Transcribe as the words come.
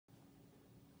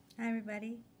Hi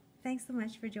everybody. Thanks so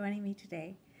much for joining me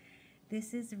today.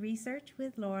 This is Research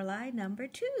with Lorelei number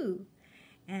 2,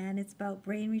 and it's about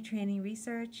brain retraining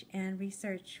research and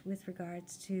research with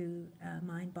regards to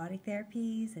mind-body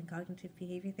therapies and cognitive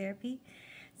behavior therapy.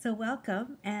 So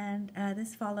welcome, and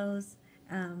this follows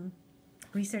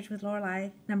Research with Lorelei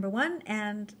number 1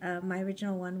 and my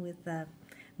original one with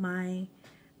my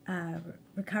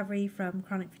recovery from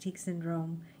chronic fatigue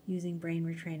syndrome using brain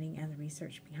retraining and the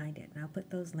research behind it. And I'll put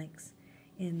those links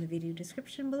in the video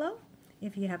description below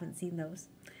if you haven't seen those.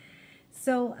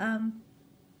 So,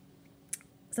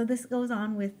 so this goes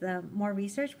on with more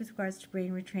research with regards to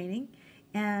brain retraining.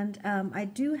 And I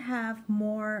do have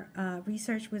more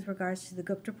research with regards to the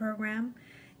Gupta program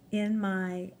in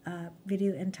my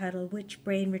video entitled Which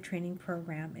Brain Retraining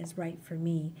Program is Right for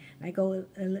Me. And I go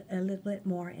a little bit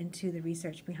more into the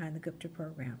research behind the Gupta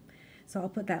program. So I'll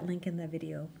put that link in the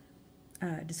video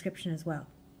description as well.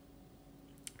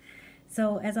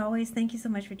 So as always, thank you so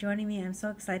much for joining me. I'm so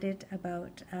excited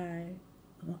about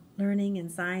learning and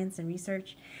science and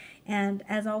research. And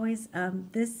as always,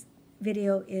 this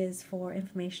video is for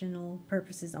informational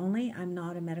purposes only. I'm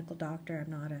not a medical doctor.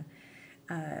 I'm not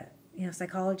a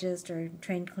psychologist or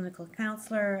trained clinical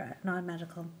counselor, not a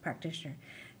medical practitioner.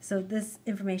 So this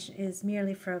information is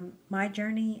merely from my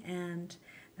journey and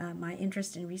my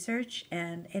interest in research,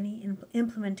 and any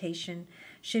implementation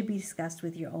should be discussed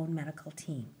with your own medical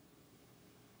team.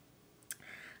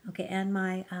 Okay, and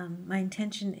my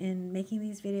intention in making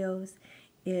these videos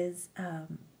is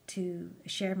to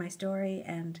share my story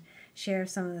and share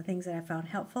some of the things that I found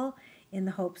helpful in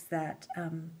the hopes that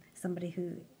somebody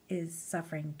who is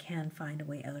suffering can find a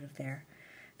way out of their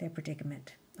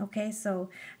predicament. Okay,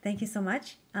 so thank you so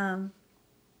much.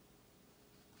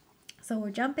 So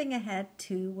we're jumping ahead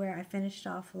to where I finished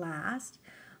off last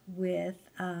with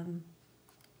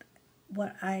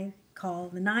what I call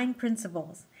the 9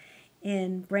 principles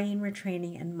in brain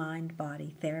retraining and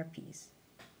mind-body therapies.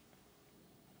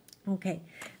 Okay,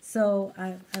 so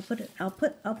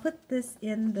I'll put this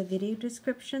in the video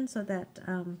description so that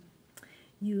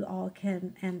you all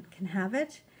can have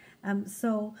it.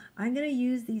 So I'm going to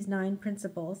use these 9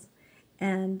 principles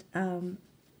and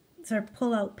sort of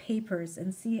pull out papers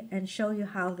and show you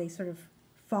how they sort of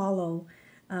follow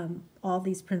all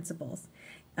these principles,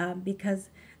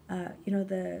 because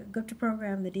the Gupta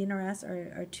program, the DNRS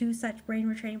are 2 such brain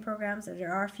retraining programs, and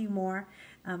there are a few more.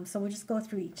 So we'll just go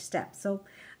through each step. So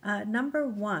number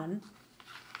 1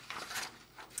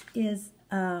 is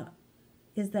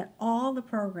that all the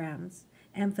programs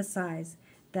emphasize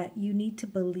that you need to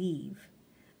believe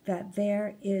that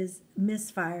there is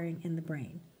misfiring in the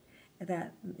brain,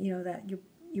 that that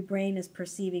your brain is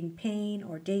perceiving pain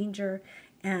or danger,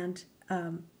 and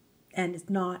it's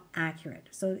not accurate.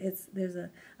 So there's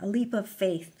a leap of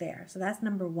faith there. So that's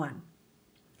number 1.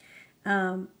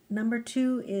 Number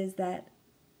 2 is that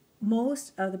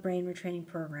most of the brain retraining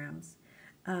programs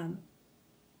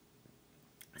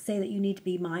say that you need to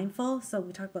be mindful. So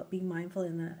we talked about being mindful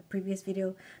in the previous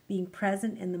video, being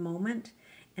present in the moment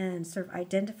and sort of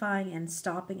identifying and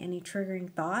stopping any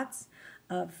triggering thoughts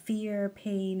of fear,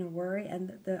 pain, or worry.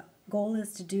 And the goal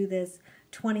is to do this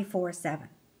 24/7.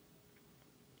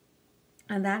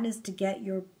 And that is to get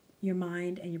your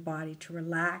mind and your body to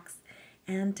relax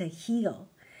and to heal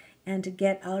and to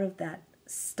get out of that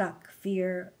stuck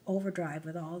fear overdrive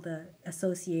with all the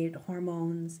associated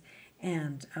hormones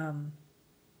and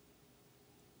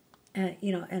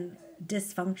and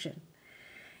dysfunction.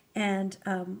 And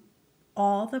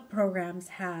all the programs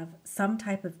have some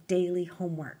type of daily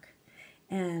homework,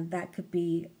 and that could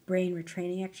be brain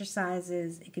retraining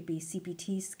exercises, it could be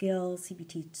CPT skills,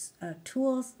 CPT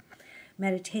tools,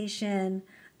 meditation,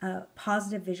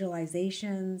 positive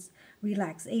visualizations,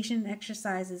 relaxation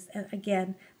exercises. And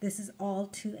again, this is all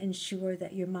to ensure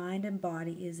that your mind and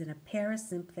body is in a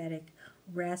parasympathetic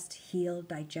rest, heal,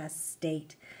 digest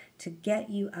state to get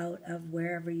you out of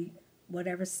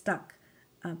whatever stuck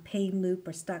pain loop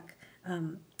or stuck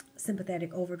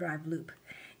sympathetic overdrive loop.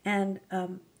 And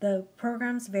the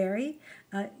programs vary,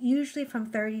 usually from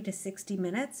 30 to 60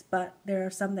 minutes, but there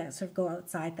are some that sort of go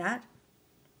outside that.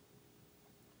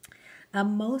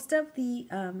 Most of the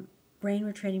brain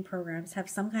retraining programs have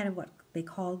some kind of what they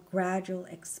call gradual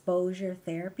exposure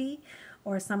therapy,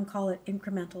 or some call it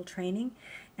incremental training,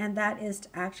 and that is to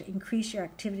actually increase your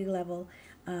activity level,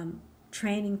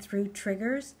 training through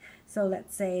triggers. So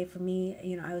let's say for me,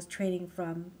 I was training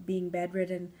from being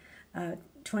bedridden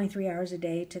 23 hours a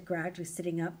day to gradually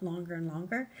sitting up longer and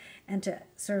longer, and to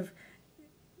sort of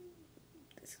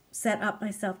set up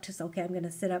myself to say, okay, I'm going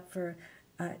to sit up for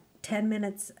 10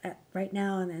 minutes right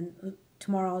now, and then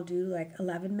tomorrow I'll do like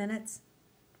 11 minutes.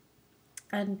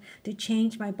 and to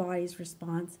change my body's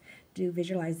response, do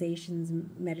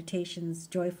visualizations, meditations,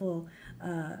 joyful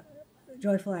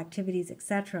activities,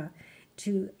 etc.,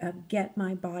 to get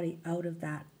my body out of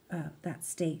that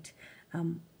state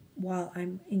while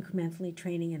I'm incrementally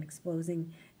training and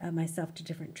exposing myself to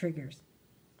different triggers.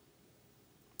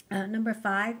 Number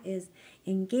 5 is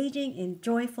engaging in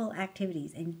joyful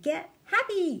activities and get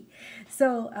happy.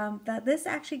 So this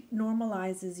actually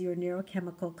normalizes your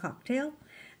neurochemical cocktail,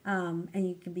 and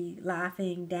you can be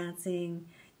laughing, dancing,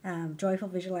 joyful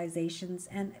visualizations,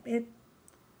 and it,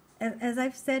 as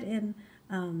I've said in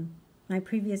my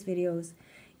previous videos,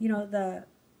 you know,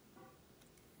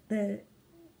 the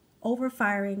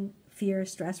overfiring fear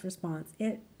stress response,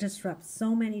 it disrupts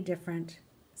so many different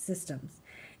systems,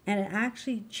 and it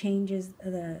actually changes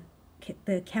the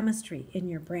chemistry in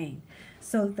your brain,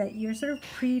 so that you're sort of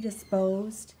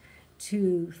predisposed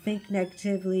to think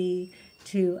negatively,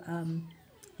 to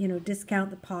you know, discount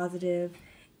the positive,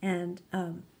 and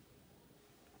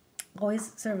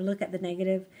always sort of look at the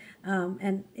negative,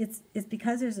 and it's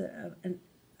because there's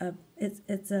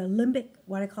it's a limbic,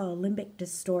 what I call a limbic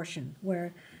distortion,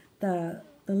 where the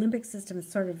limbic system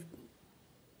is sort of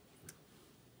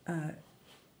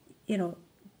you know,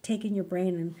 taking your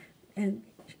brain and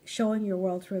showing your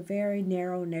world through a very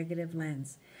narrow negative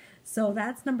lens. So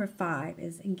that's number 5,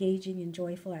 is engaging in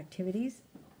joyful activities.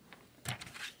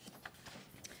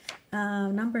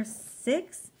 Number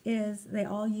 6 is they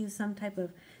all use some type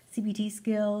of CBT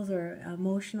skills or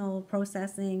emotional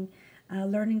processing,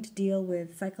 learning to deal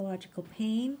with psychological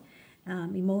pain,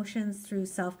 emotions through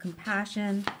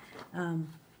self-compassion, and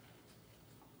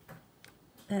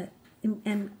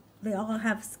they all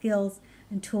have skills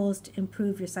and tools to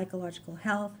improve your psychological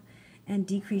health and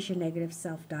decrease your negative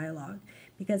self-dialogue.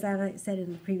 Because as I said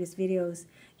in the previous videos,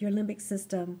 your limbic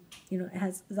system, you know,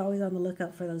 is always on the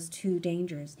lookout for those 2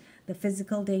 dangers. The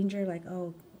physical danger, like,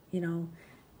 oh, you know,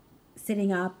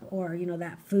 sitting up, or, you know,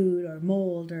 that food or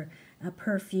mold or a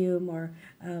perfume, or,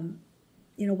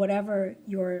 you know, whatever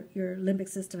your limbic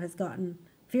system has gotten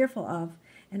fearful of.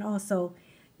 And also,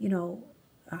 you know,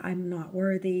 I'm not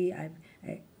worthy,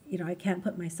 you know, I can't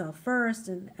put myself first,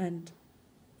 and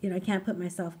you know, I can't put my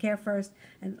self-care first,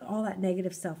 and all that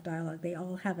negative self-dialogue, they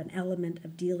all have an element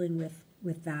of dealing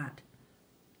with that.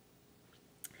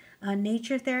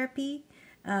 Nature therapy,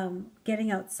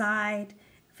 getting outside,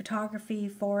 photography,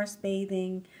 forest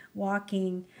bathing,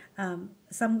 walking,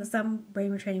 some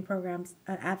brain retraining programs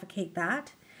advocate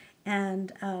that.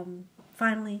 And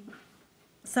finally,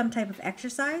 some type of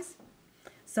exercise.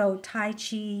 So Tai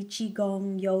Chi,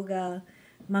 Qigong, yoga,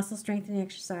 muscle strengthening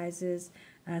exercises,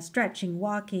 stretching,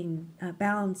 walking,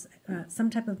 balance, some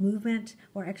type of movement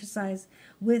or exercise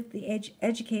with the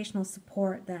educational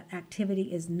support that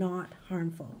activity is not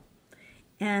harmful.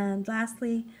 And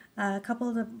lastly, a couple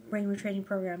of the brain retraining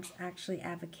programs actually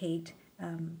advocate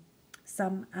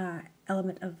some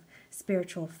element of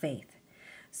spiritual faith.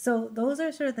 So those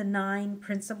are sort of the 9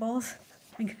 principles.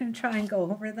 I'm going to try and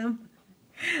go over them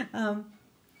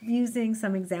using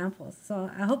some examples. So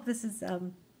I hope this is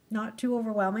not too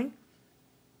overwhelming.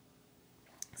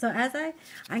 So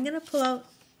I'm going to pull out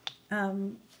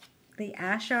the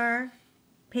Ashar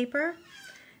paper.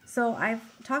 So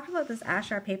I've talked about this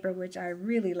Ashar paper, which I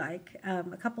really like,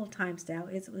 a couple of times now.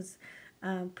 It was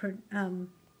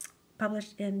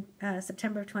published in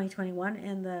September of 2021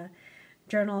 in the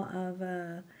Journal of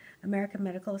American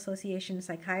Medical Association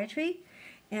Psychiatry,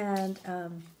 and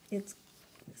it's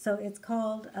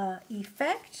called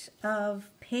Effect of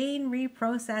Pain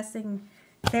Reprocessing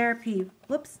Therapy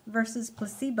versus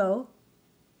Placebo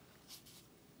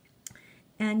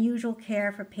and Usual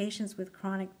Care for Patients with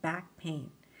Chronic Back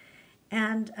Pain.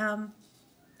 And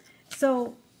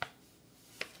so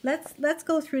let's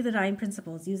go through the 9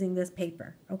 principles using this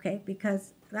paper, okay?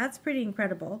 Because that's pretty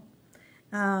incredible.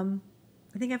 I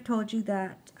think I've told you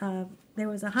that there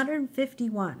was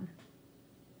 151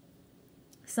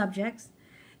 subjects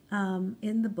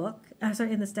in the book,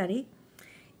 in the study,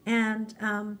 and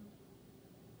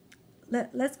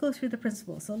let's go through the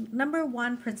principles. So number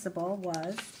 1 principle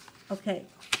was, okay,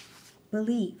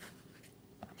 believe.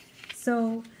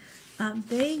 So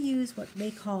they use what they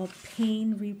call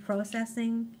pain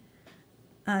reprocessing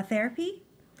therapy,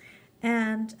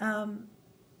 and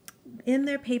in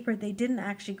their paper they didn't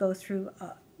actually go through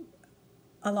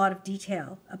a lot of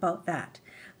detail about that,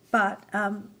 but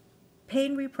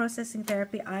pain reprocessing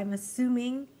therapy, I'm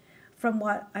assuming from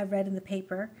what I read in the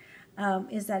paper,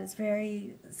 is that it's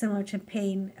very similar to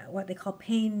pain, what they call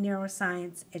pain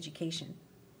neuroscience education.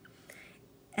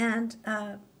 And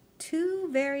 2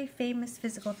 very famous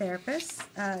physical therapists,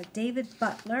 David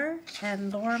Butler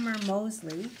and Lorimer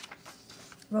Moseley,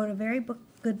 wrote a very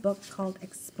good book called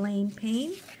Explain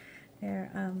Pain.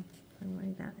 I'm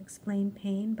writing that, Explain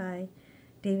Pain by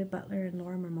David Butler and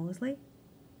Lorimer Moseley.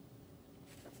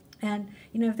 And,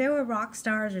 you know, if there were rock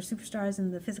stars or superstars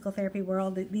in the physical therapy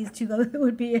world, these two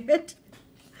would be it.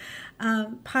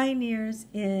 Pioneers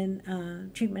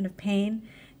in treatment of pain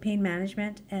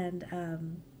management,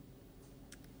 and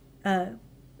a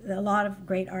lot of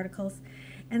great articles.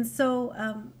 And so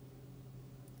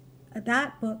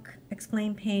that book,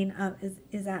 Explain Pain,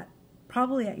 is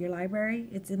probably at your library.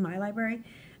 It's in my library.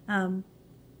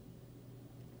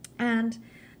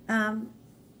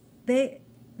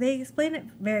 They explain it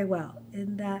very well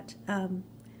in that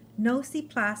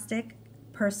nociplastic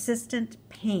persistent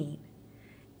pain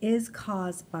is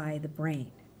caused by the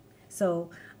brain. So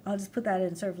I'll just put that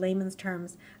in sort of layman's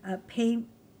terms.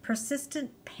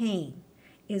 Persistent pain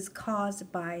is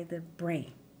caused by the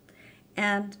brain.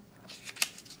 And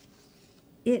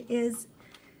it is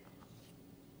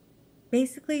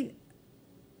basically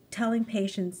telling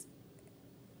patients,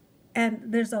 and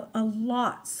there's a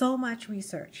lot, so much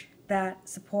research that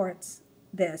supports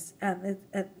this,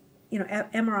 you know,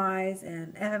 MRIs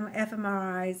and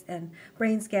fMRIs and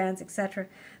brain scans, etc.,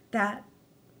 that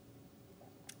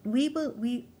we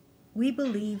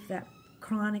believe that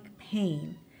chronic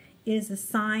pain is a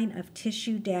sign of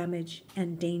tissue damage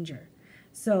and danger.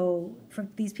 So for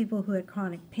these people who had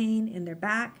chronic pain in their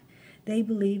back, they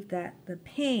believed that the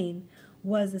pain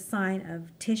was a sign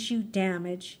of tissue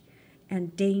damage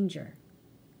and danger.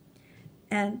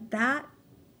 And that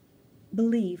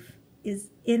belief is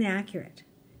inaccurate.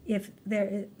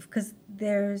 Because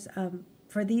there's,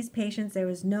 for these patients, there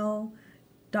was no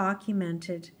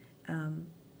documented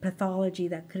pathology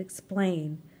that could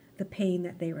explain the pain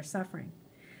that they were suffering.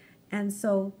 And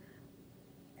so,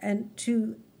 and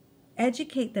to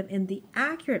educate them in the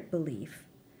accurate belief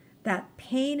that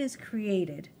pain is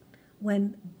created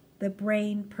when the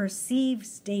brain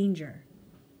perceives danger.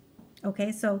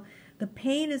 Okay, so the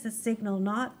pain is a signal,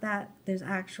 not that there's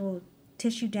actual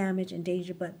tissue damage and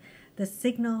danger, but the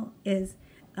signal is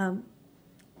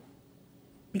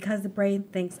because the brain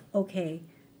thinks, okay,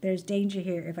 there's danger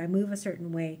here. If I move a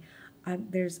certain way,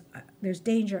 there's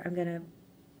danger. I'm going to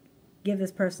give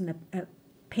this person a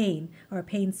pain or a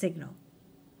pain signal.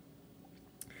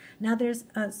 Now, there's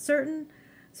a certain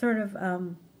sort of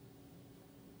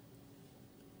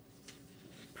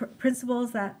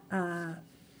principles that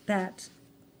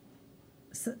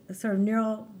sort of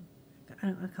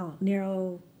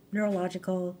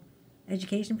neurological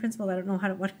education principles. I don't know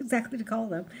what exactly to call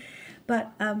them,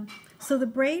 but so the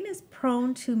brain is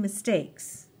prone to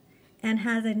mistakes and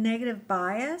has a negative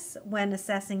bias when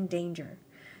assessing danger.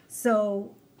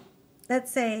 So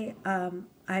let's say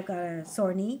I've got a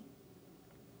sore knee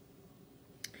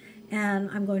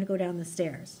and I'm going to go down the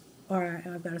stairs, or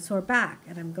I've got a sore back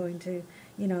and I'm going to,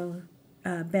 you know,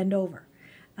 bend over.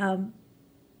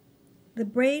 The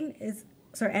brain is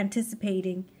sort of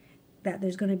anticipating that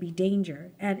there's going to be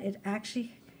danger, and it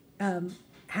actually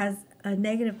has a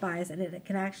negative bias, and it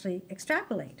can actually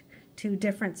extrapolate to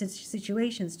different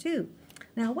situations too.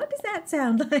 Now, what does that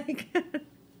sound like?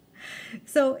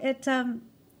 So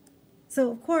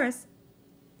so of course,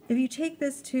 if you take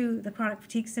this to the chronic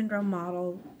fatigue syndrome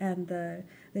model and the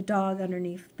dog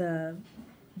underneath the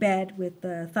bed with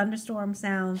the thunderstorm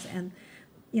sounds, and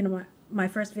you know my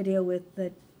first video with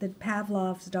the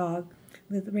Pavlov's dog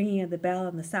with the ringing of the bell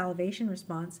and the salivation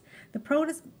response, the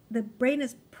brain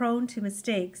is prone to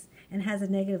mistakes and has a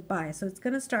negative bias. So it's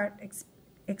going to start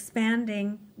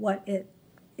expanding what it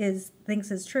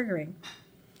thinks is triggering.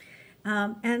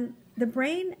 And the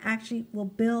brain actually will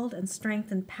build and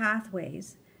strengthen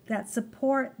pathways that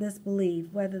support this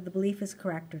belief, whether the belief is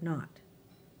correct or not.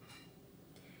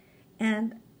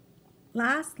 And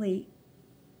lastly,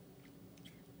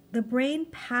 the brain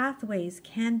pathways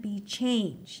can be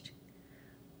changed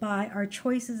by our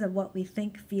choices of what we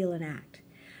think, feel, and act.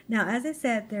 Now, as I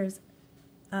said, there's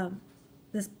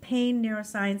this pain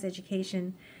neuroscience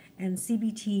education and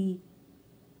CBT.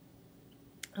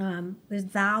 There's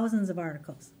thousands of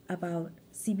articles about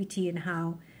CBT and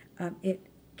how it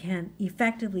can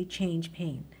effectively change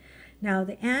pain. Now,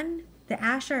 the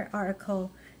Asher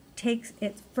article takes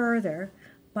it further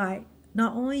by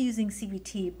not only using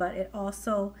CBT, but it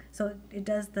also, so it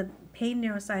does the pain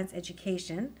neuroscience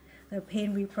education, the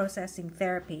pain reprocessing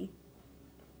therapy.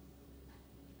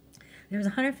 There was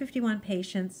 151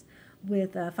 patients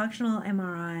with a functional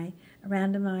MRI, a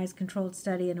randomized controlled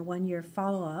study, and a 1-year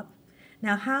follow-up.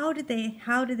 Now, how did they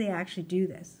actually do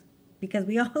this? Because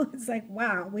we always like,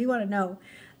 wow, we want to know.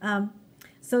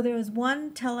 So there was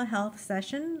one telehealth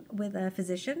session with a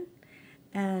physician,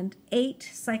 and 8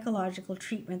 psychological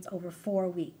treatments over 4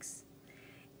 weeks.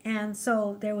 And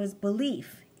so there was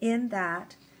belief in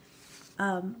that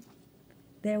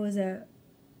there was a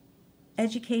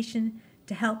education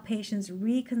to help patients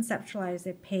reconceptualize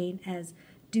their pain as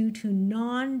due to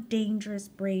non-dangerous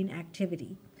brain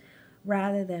activity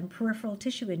rather than peripheral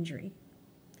tissue injury.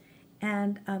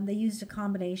 And they used a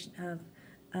combination of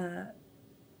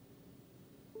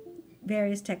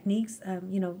various techniques,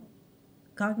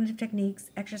 cognitive techniques,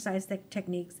 exercise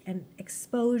techniques, and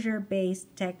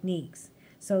exposure-based techniques.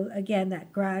 So again,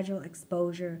 that gradual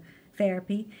exposure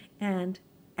therapy and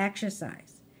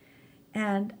exercise.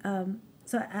 And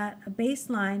so at a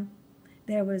baseline,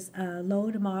 there was a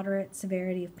low to moderate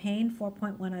severity of pain,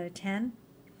 4.1 out of 10,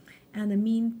 and the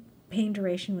mean pain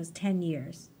duration was 10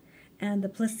 years. And the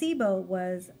placebo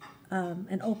was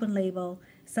an open-label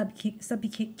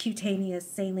subcutaneous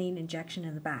saline injection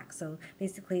in the back. So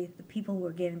basically, the people who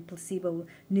were getting placebo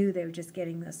knew they were just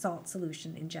getting the salt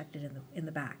solution injected in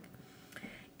the back.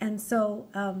 And so,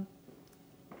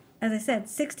 as I said,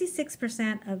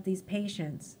 66% of these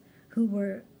patients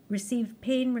who received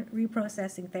pain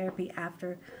reprocessing therapy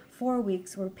after 4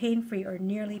 weeks were pain-free or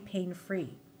nearly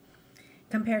pain-free,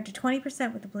 compared to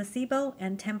 20% with the placebo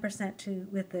and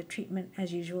 10% with the treatment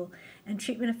as usual, and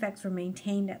treatment effects were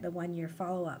maintained at the 1-year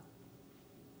follow-up.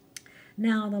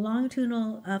 Now, the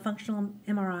longitudinal functional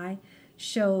MRI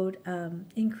showed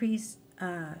increased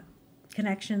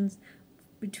connections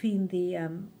between the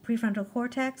prefrontal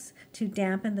cortex to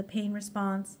dampen the pain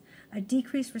response, a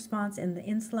decreased response in the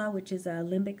insula, which is a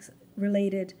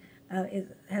limbic-related,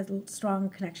 has strong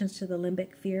connections to the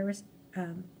limbic fear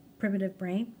primitive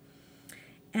brain,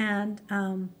 and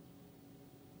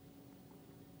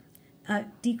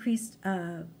decreased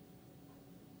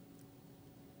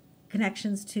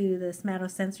connections to the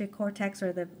somatosensory cortex,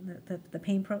 or the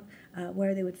pain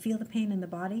where they would feel the pain in the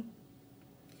body.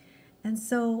 And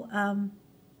so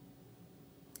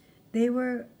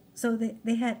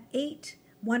they had 8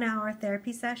 one-hour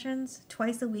therapy sessions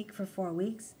twice a week for 4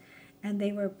 weeks, and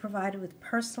they were provided with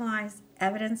personalized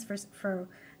evidence for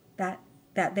that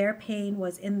their pain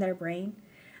was in their brain.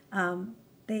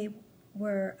 They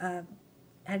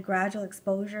had gradual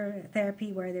exposure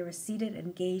therapy where they were seated,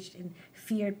 engaged in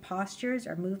feared postures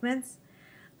or movements.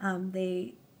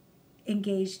 They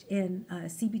engaged in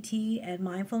CBT and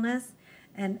mindfulness,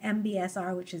 and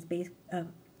MBSR, which is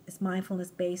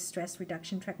mindfulness-based stress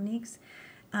reduction techniques.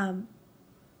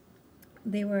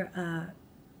 They were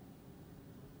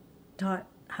taught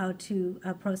how to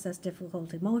process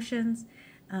difficult emotions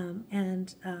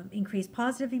and increase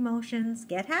positive emotions,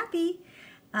 get happy,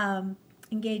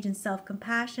 engage in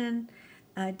self-compassion,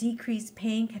 decrease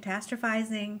pain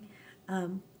catastrophizing,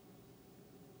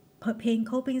 pain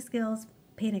coping skills,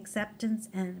 pain acceptance,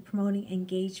 and promoting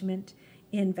engagement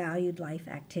in valued life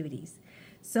activities.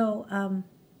 So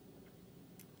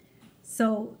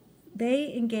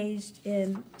they engaged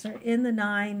in the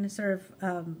 9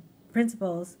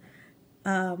 principles.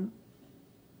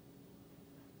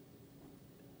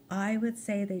 I would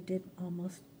say they did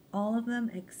almost all of them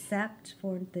except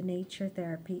for the nature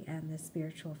therapy and the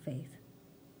spiritual faith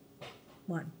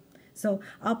one. So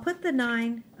I'll put the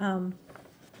 9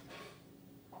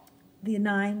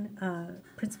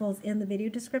 principles in the video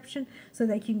description so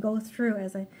that you can go through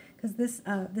because this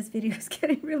video is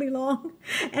getting really long,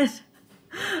 and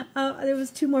there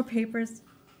was 2 more papers.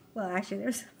 Well, actually,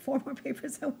 there's 4 more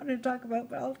papers I wanted to talk about,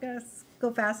 but I'll just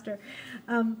go faster.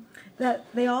 That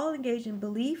they all engage in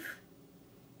belief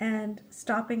and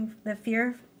stopping the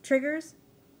fear triggers,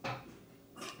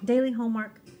 daily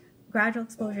homework, gradual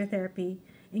exposure therapy,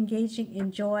 engaging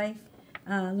in joy,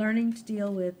 learning to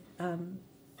deal with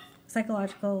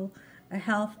psychological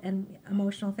health and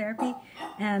emotional therapy,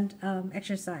 and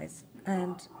exercise.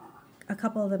 And a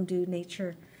couple of them do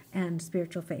nature and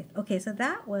spiritual faith. Okay, so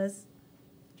that was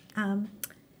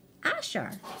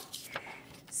Ashar.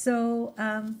 So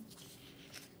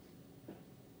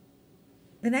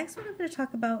the next one I'm going to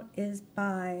talk about is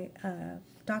by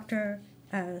Dr.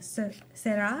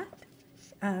 Serrat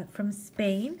from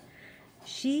Spain.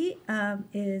 She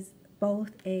is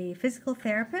both a physical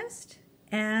therapist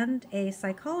and a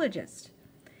psychologist,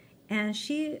 and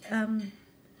she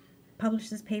published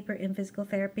this paper in Physical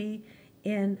Therapy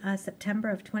in September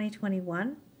of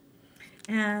 2021,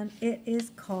 and it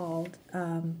is called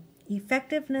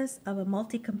Effectiveness of a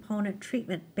Multi-Component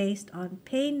Treatment Based on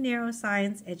Pain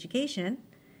Neuroscience Education,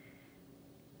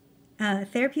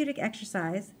 Therapeutic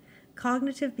Exercise,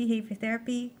 Cognitive Behavior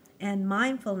Therapy, and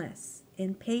Mindfulness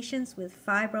in Patients with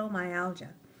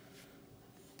Fibromyalgia.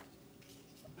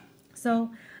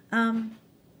 So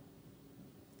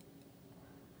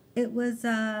it was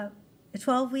a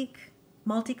 12-week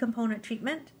multi-component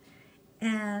treatment,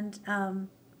 and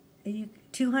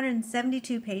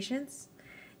 272 patients.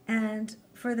 And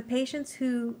for the patients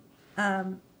who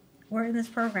were in this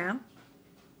program,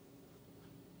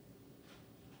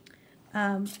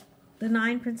 the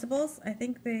 9 principles, I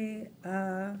think they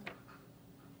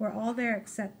were all there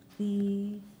except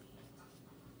the,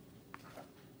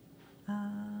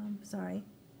 sorry.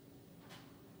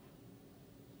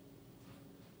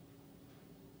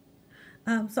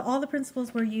 So all the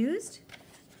principles were used,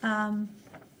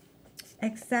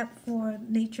 except for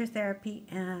nature therapy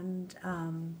and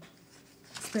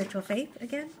spiritual faith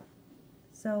again.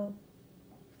 So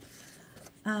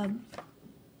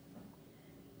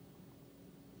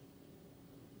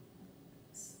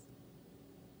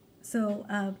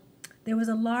there was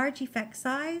a large effect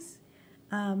size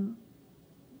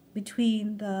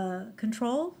between the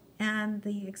control and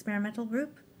the experimental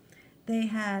group. They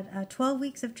had 12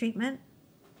 weeks of treatment,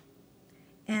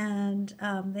 and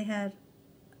they had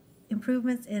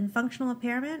improvements in functional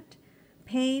impairment,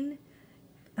 pain,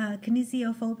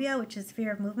 kinesiophobia, which is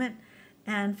fear of movement,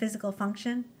 and physical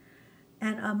function,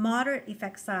 and a moderate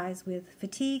effect size with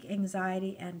fatigue,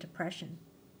 anxiety, and depression.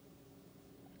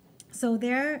 So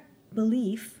their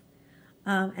belief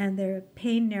and their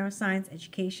pain neuroscience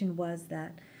education was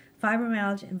that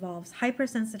fibromyalgia involves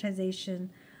hypersensitization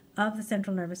of the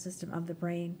central nervous system of the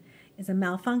brain, is a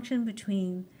malfunction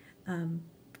between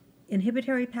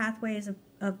inhibitory pathways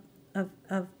of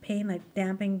pain, like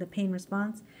damping the pain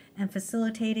response, and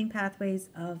facilitating pathways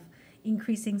of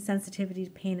increasing sensitivity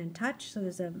to pain and touch. So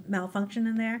there's a malfunction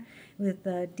in there with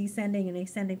the descending and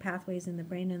ascending pathways in the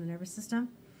brain and the nervous system.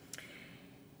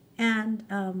 And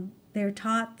they're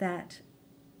taught that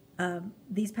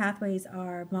these pathways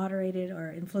are moderated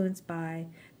or influenced by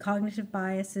cognitive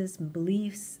biases and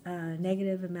beliefs,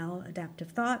 negative and maladaptive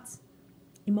thoughts,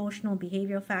 emotional and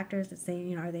behavioral factors that say,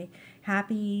 you know, are they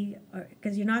happy?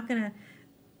 Because you're going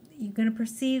to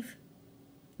perceive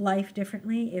life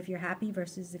differently if you're happy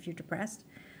versus if you're depressed.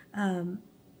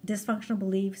 Dysfunctional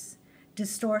beliefs,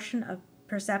 distortion of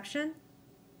perception,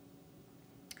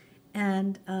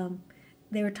 and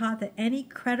they were taught that any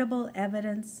credible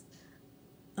evidence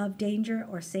of danger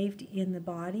or safety in the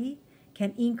body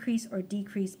can increase or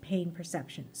decrease pain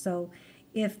perception. So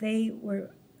if they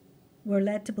were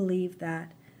led to believe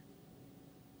that,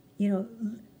 you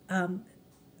know,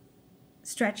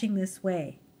 stretching this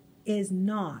way is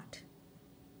not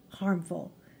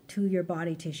harmful to your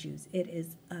body tissues, it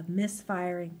is a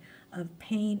misfiring of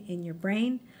pain in your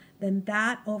brain, then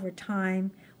that over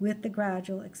time, with the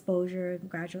gradual exposure,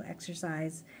 gradual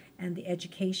exercise, and the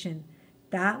education,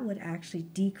 that would actually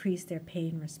decrease their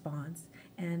pain response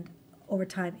and over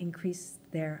time increase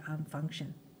their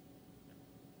function.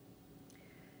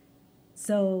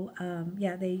 So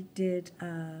yeah, they did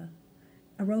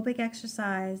aerobic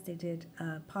exercise, they did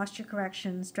posture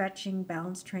correction, stretching,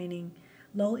 balance training,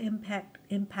 low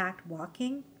impact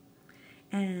walking,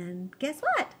 and guess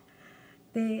what?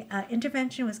 The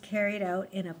intervention was carried out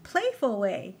in a playful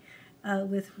way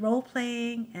with role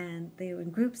playing, and they were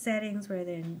in group settings where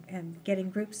they're getting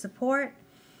group support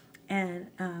and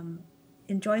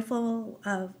enjoyable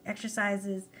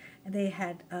exercises. They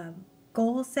had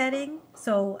goal setting,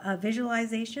 so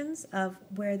visualizations of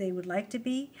where they would like to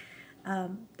be.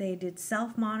 They did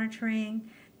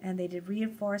self-monitoring, and they did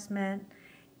reinforcement,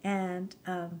 and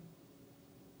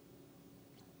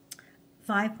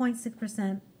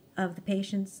 5.6% of the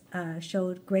patients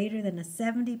showed greater than a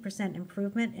 70%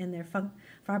 improvement in their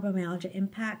fibromyalgia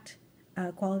impact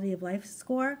quality of life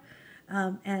score,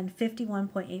 and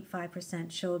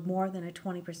 51.85% showed more than a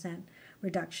 20%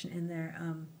 reduction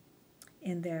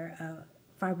in their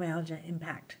fibromyalgia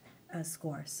impact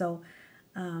score. So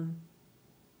that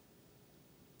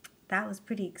was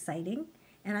pretty exciting.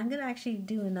 And I'm going to actually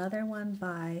do another one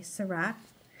by Sarat.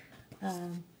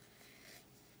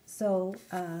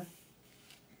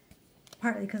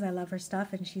 Partly because I love her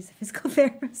stuff and she's a physical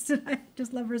therapist and I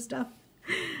just love her stuff.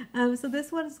 So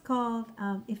this one is called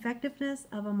Effectiveness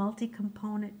of a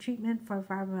Multi-Component Treatment for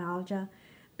Fibromyalgia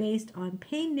Based on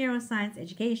Pain Neuroscience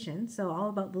Education, so all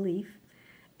about belief,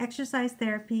 exercise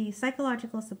therapy,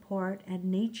 psychological support, and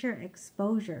nature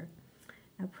exposure.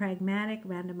 A pragmatic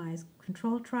randomized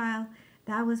control trial.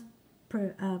 That was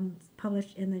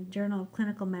published in the Journal of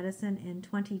Clinical Medicine in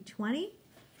 2020.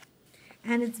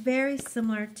 And it's very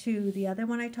similar to the other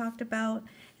one I talked about,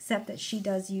 except that she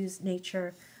does use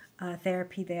nature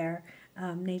therapy there.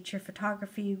 Nature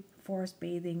photography, forest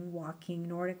bathing, walking,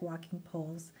 Nordic walking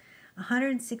poles.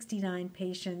 169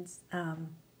 patients.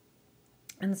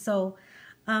 And so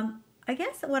I I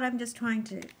guess what I'm just trying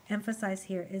to emphasize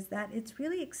here is that it's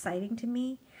really exciting to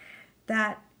me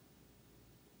that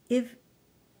if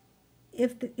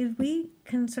we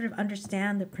can sort of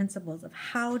understand the principles of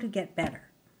how to get better,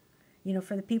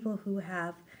 for the people who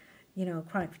have,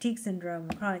 chronic fatigue syndrome,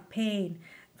 chronic pain,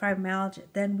 fibromyalgia,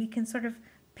 then we can sort of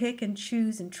pick and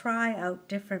choose and try out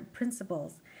different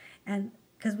principles. And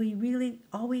because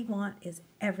all we want is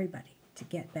everybody to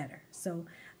get better. So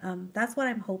that's what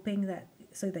I'm hoping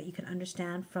so that you can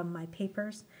understand from my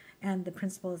papers and the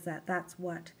principles that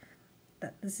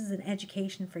this is an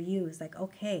education for you. It's like,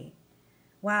 okay,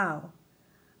 wow,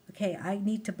 okay, I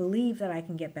need to believe that I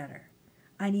can get better.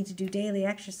 I need to do daily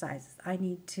exercises. I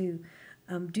need to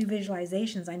do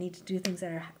visualizations. I need to do things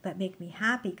that make me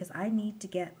happy, because I need to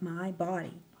get my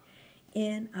body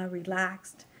in a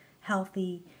relaxed,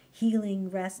 healthy,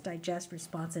 healing, rest, digest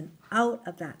response, and out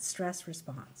of that stress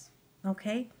response.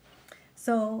 Okay?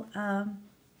 So, I'm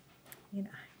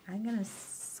going to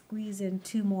squeeze in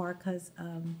 2 more, because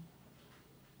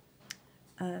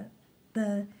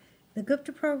the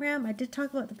Gupta program, I did talk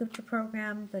about the Gupta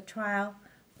program, the trial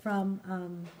from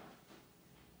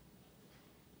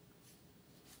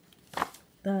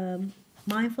the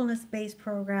mindfulness-based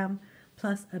program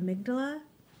plus amygdala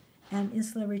and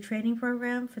insular retraining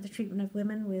program for the treatment of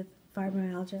women with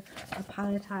fibromyalgia, a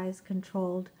pilotized,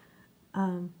 controlled,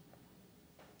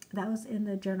 that was in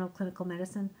the Journal of Clinical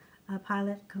Medicine,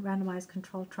 pilot randomized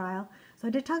controlled trial. So I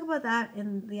did talk about that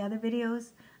in the other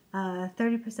videos.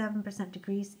 37%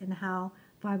 decrease in how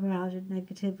fibromyalgia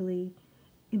negatively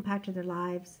impacted their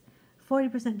lives,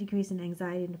 40% decrease in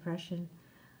anxiety and depression,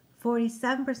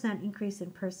 47% increase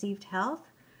in perceived health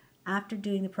after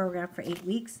doing the program for 8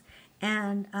 weeks.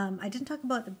 And I didn't talk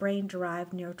about the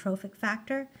brain-derived neurotrophic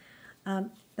factor.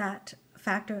 That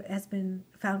factor has been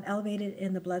found elevated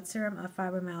in the blood serum of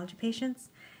fibromyalgia patients,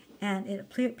 and it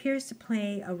appears to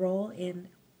play a role in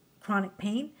chronic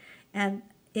pain, and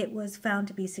it was found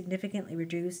to be significantly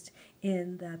reduced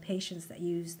in the patients that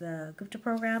use the Gupta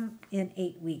program in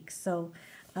 8 weeks. So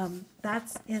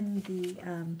that's in the,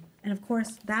 and of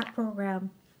course that program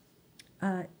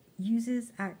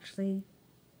uses actually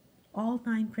all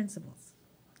 9 principles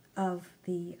of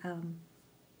the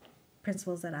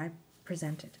principles that I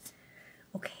presented.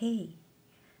 Okay,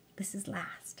 this is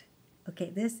last.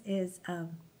 Okay, this is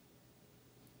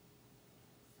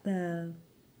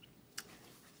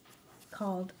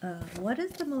called what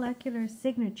is the molecular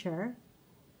signature,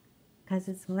 because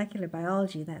it's molecular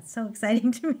biology, that's so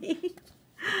exciting to me.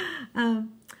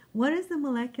 What is the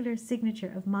molecular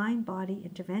signature of mind-body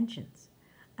interventions?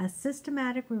 A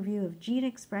systematic review of gene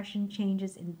expression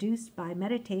changes induced by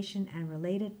meditation and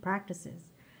related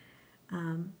practices.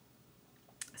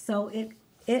 So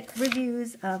it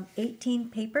reviews 18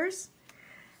 papers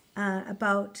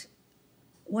about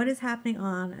what is happening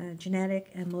on a genetic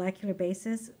and molecular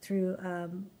basis through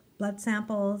blood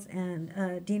samples and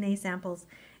DNA samples,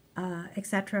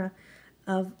 etc.,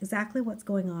 of exactly what's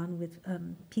going on with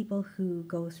people who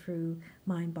go through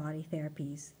mind-body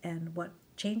therapies and what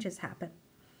changes happen.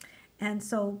 And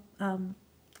so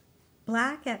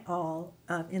Black et al.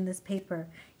 In this paper,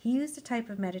 he used a type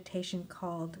of meditation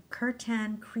called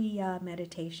Kirtan Kriya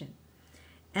meditation.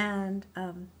 And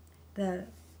there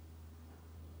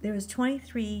was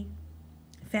 23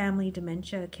 family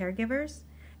dementia caregivers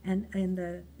and in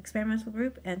the experimental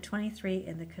group, and 23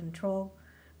 in the control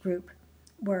group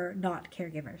were not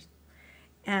caregivers.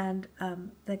 And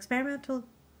the experimental,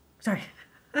 sorry,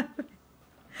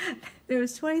 there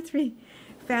was 23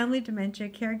 family dementia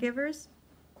caregivers,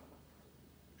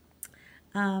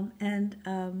 and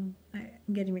I'm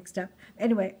getting mixed up.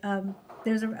 Anyway,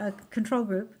 there's a control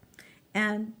group,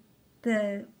 and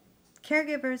the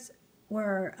caregivers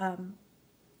were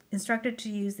instructed to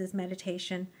use this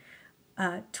meditation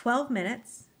 12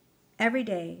 minutes every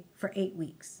day for 8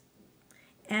 weeks.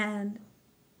 And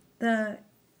it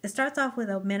starts off with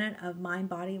a minute of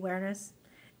mind-body awareness,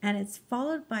 and it's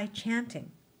followed by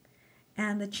chanting.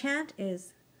 And the chant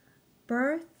is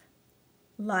birth,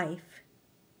 life,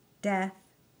 death,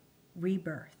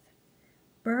 rebirth.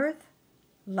 Birth,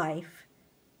 life,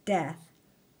 death,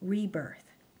 rebirth.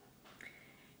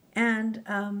 And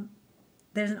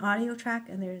there's an audio track,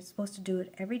 and they're supposed to do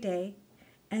it every day.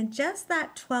 And just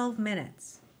that 12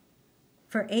 minutes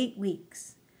for 8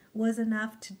 weeks was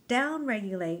enough to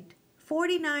downregulate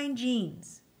 49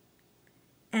 genes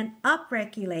and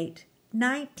upregulate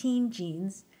 19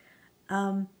 genes.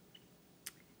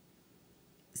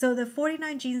 So the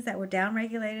 49 genes that were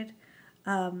downregulated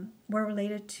were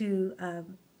related to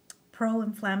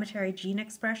pro-inflammatory gene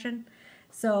expression.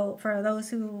 So for those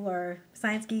who are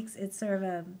science geeks, it's sort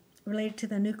of related to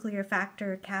the nuclear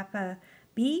factor kappa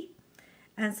B.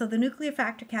 And so the nuclear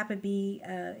factor kappa B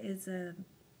is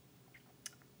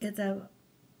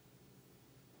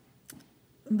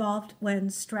involved when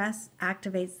stress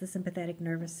activates the sympathetic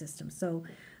nervous system. So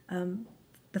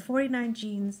the 49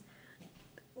 genes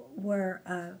were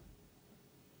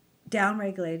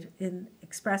downregulated in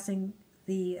expressing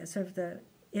the sort of the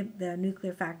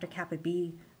nuclear factor kappa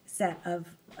B set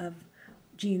of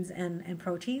genes and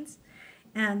proteins,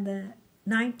 and the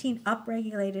 19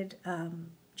 upregulated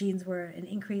genes were an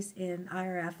increase in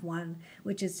IRF1,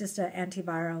 which is just an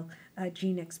antiviral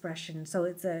gene expression. So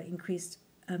it's an increased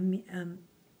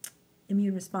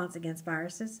immune response against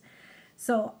viruses.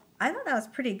 So I thought that was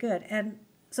pretty good. And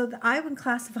so I've been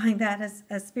classifying that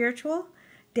as spiritual,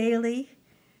 daily,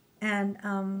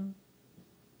 and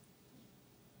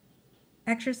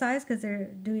exercise, because they're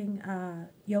doing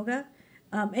yoga.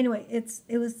 Anyway,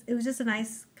 it was just a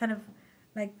nice kind of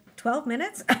like 12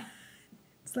 minutes.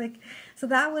 It's like, so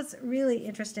that was really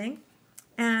interesting.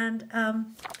 And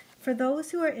for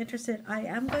those who are interested, I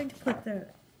am going to put the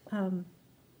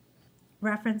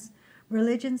reference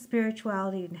religion,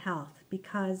 spirituality, and health,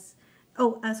 because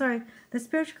the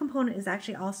spiritual component is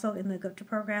actually also in the Gupta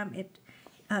program.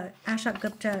 Ashok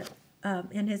Gupta,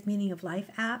 in his Meaning of Life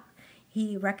app,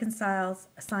 he reconciles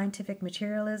scientific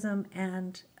materialism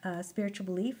and spiritual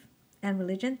belief and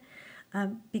religion,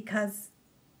 because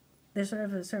there's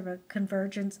sort of a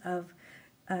convergence of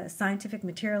scientific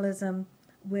materialism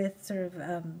with sort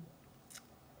of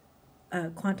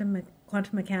quantum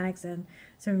mechanics and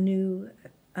sort of new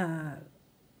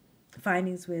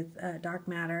findings with dark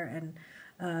matter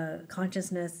and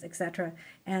consciousness, etc.,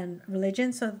 and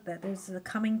religion, so that there's a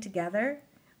coming together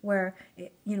where,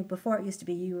 before it used to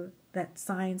be that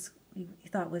science you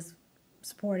thought was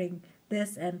supporting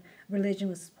this and religion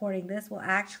was supporting this. Well,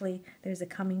 actually, there's a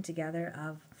coming together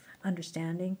of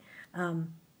understanding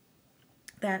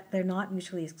that they're not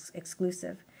mutually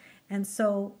exclusive. And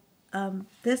so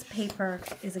this paper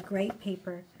is a great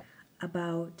paper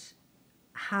about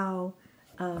how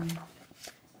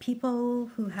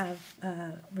people who have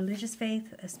religious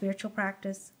faith, a spiritual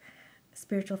practice,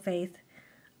 spiritual faith,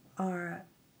 are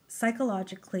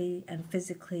psychologically and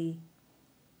physically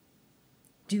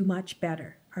do much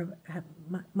better, or have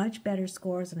much better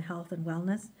scores in health and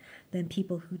wellness than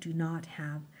people who do not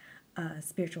have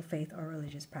spiritual faith or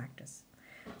religious practice.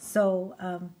 So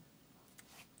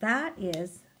that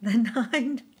is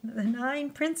the nine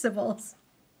principles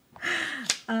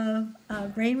of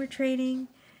brain retraining,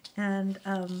 and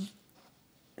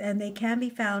they can be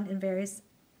found in various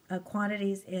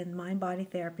quantities in mind-body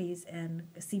therapies and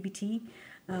CBT.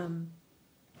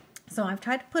 So I've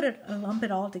tried to lump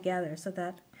it all together so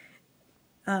that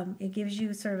it gives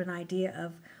you sort of an idea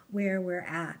of where we're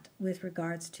at with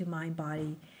regards to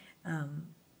mind-body and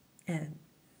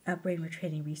brain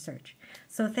retraining research.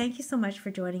 So thank you so much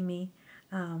for joining me.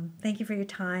 Thank you for your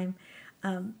time.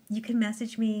 You can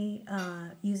message me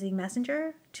using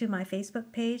Messenger to my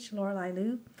Facebook page, Lorelei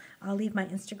Liu. I'll leave my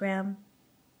Instagram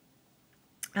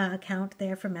account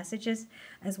there for messages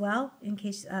as well, in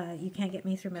case you can't get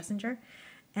me through Messenger.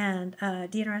 And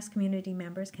DNRS community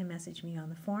members can message me on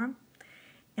the forum.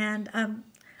 And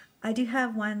I do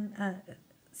have one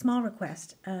small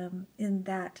request, in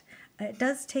that it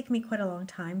does take me quite a long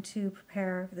time to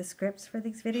prepare the scripts for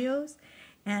these videos.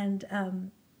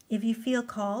 And if you feel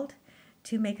called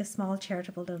to make a small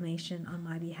charitable donation on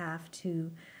my behalf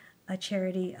to a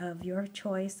charity of your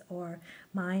choice, or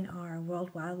mine are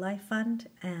World Wildlife Fund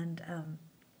and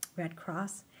Red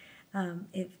Cross,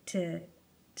 to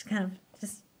kind of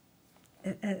just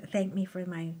thank me for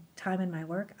my time and my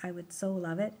work, I would so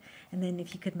love it. And then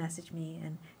if you could message me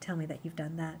and tell me that you've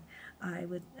done that, I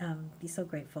would be so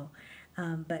grateful.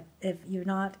 But if you're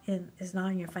it's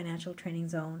not in your financial training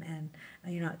zone, and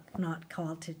you're not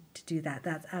called to do that,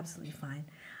 that's absolutely fine.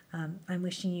 I'm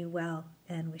wishing you well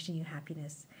and wishing you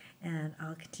happiness. And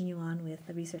I'll continue on with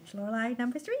the Research Lorelei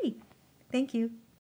number 3. Thank you.